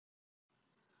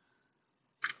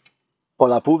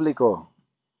Hola público,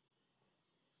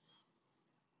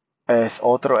 es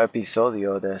otro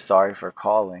episodio de Sorry for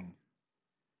Calling.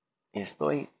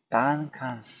 Estoy tan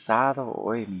cansado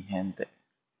hoy, mi gente.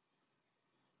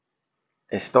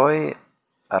 Estoy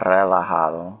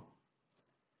relajado.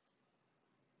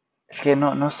 Es que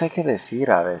no sé qué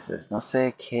decir a veces, no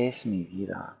sé qué es mi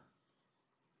vida.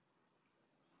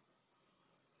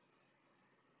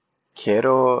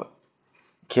 Quiero,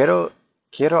 quiero,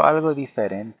 quiero algo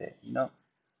diferente.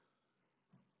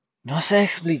 No sé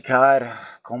explicar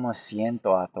cómo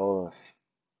siento a todos.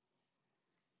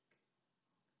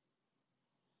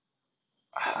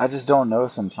 I just don't know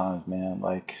sometimes, man.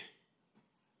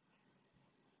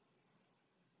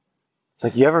 It's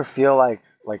like you ever feel like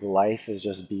life is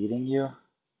just beating you?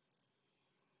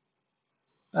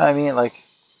 I mean, like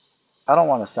I don't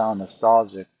want to sound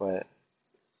nostalgic, but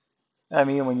I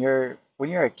mean when you're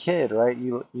a kid, right?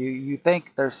 You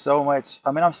think there's so much.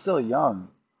 I mean, I'm still young,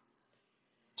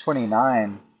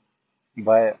 29,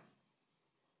 but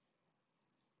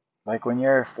like when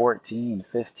you're 14,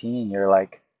 15, you're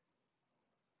like,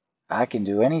 I can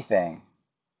do anything.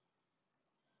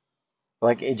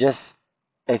 Like it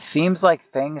seems like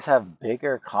things have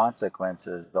bigger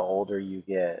consequences the older you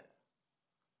get,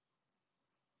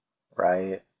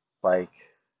 right? Like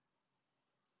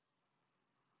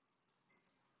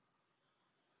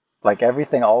like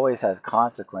everything always has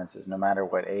consequences no matter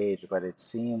what age, but it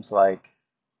seems like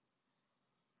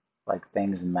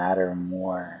things matter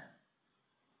more.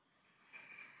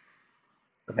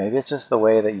 But maybe it's just the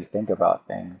way that you think about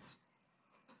things.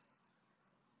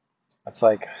 It's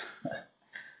like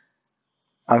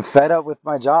I'm fed up with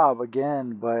my job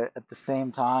again, but at the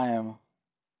same time,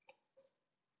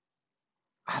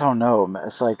 I don't know.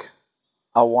 It's like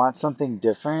I want something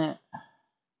different.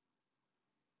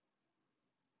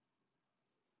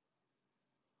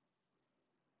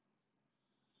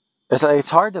 It's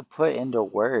hard to put into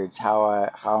words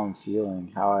how I'm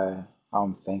feeling, how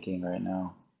I'm thinking right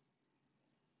now.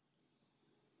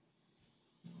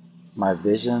 My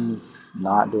vision's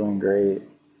not doing great.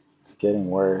 It's getting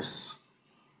worse.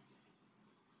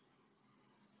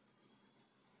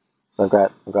 So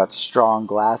I've got strong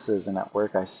glasses, and at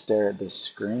work I stare at this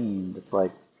screen that's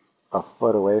like a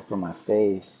foot away from my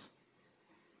face.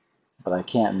 But I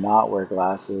can't not wear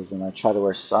glasses, and I try to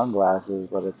wear sunglasses,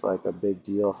 but it's like a big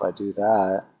deal if I do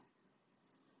that.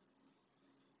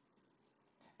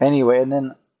 Anyway, and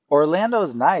then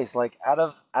Orlando's nice. Like out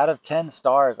of 10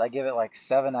 stars, I give it like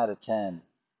 7 out of 10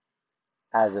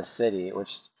 as a city,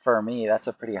 which for me that's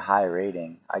a pretty high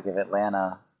rating. I give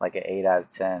Atlanta like an 8 out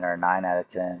of 10 or a 9 out of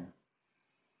 10.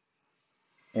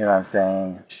 You know what I'm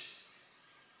saying?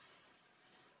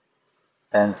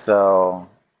 And so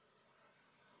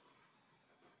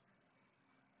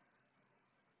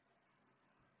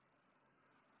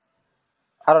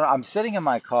I don't know. I'm sitting in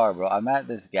my car, bro. I'm at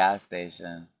this gas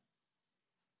station,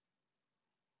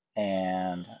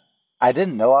 and I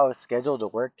didn't know I was scheduled to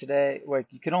work today. Like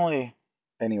you can only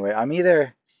anyway, I'm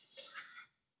either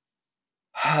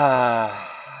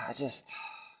I just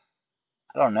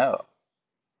I don't know.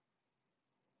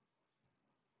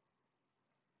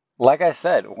 Like I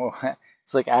said,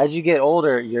 it's like as you get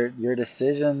older, your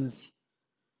decisions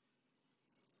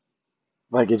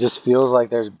like it just feels like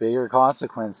there's bigger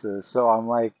consequences. So I'm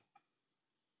like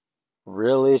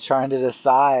really trying to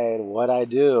decide what I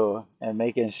do and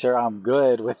making sure I'm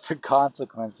good with the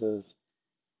consequences.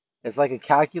 It's like a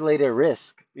calculated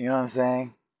risk, you know what I'm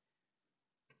saying?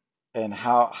 And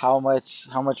how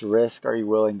much risk are you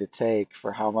willing to take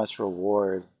for how much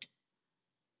reward?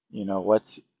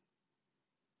 What's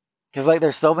because like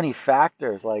there's so many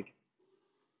factors. Like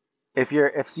if you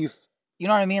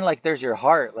know what I mean? Like there's your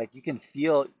heart. Like you can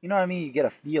feel, you know what I mean? You get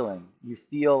a feeling. You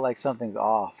feel like something's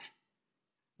off,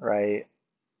 right?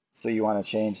 So you want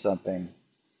to change something.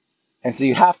 And so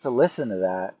you have to listen to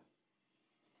that.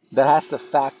 That has to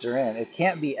factor in. It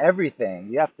can't be everything.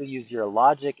 You have to use your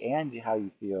logic and how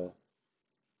you feel.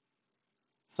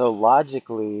 So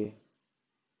logically,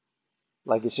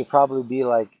 like it should probably be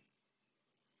like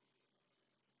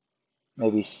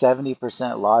maybe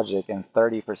 70% logic and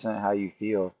 30% how you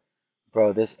feel.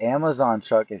 Bro, this Amazon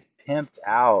truck is pimped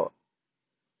out.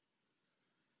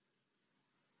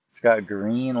 It's got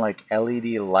green like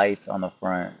LED lights on the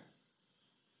front.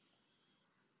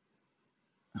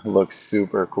 Looks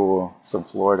super cool. Some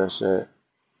Florida shit.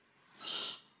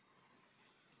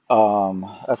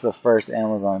 That's the first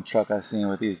Amazon truck I've seen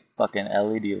with these fucking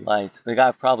LED lights. The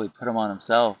guy probably put them on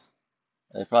himself.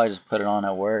 They probably just put it on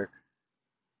at work.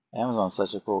 Amazon's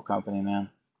such a cool company, man.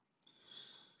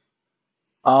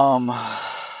 Um,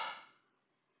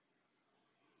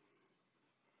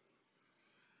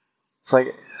 It's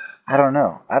like I don't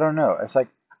know. I don't know. It's like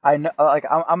I know like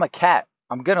I'm a cat.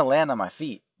 I'm gonna land on my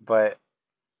feet, but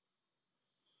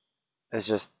it's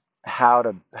just how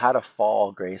to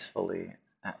fall gracefully.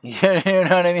 You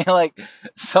know what I mean? Like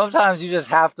sometimes you just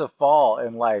have to fall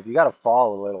in life. You got to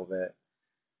fall a little bit.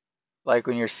 Like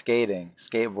when you're skating,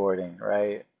 skateboarding,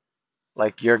 right?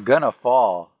 Like you're gonna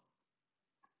fall.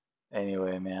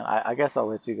 Anyway, man, I guess I'll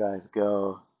let you guys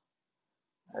go.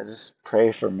 I just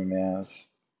pray for me, man. It's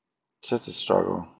just a struggle.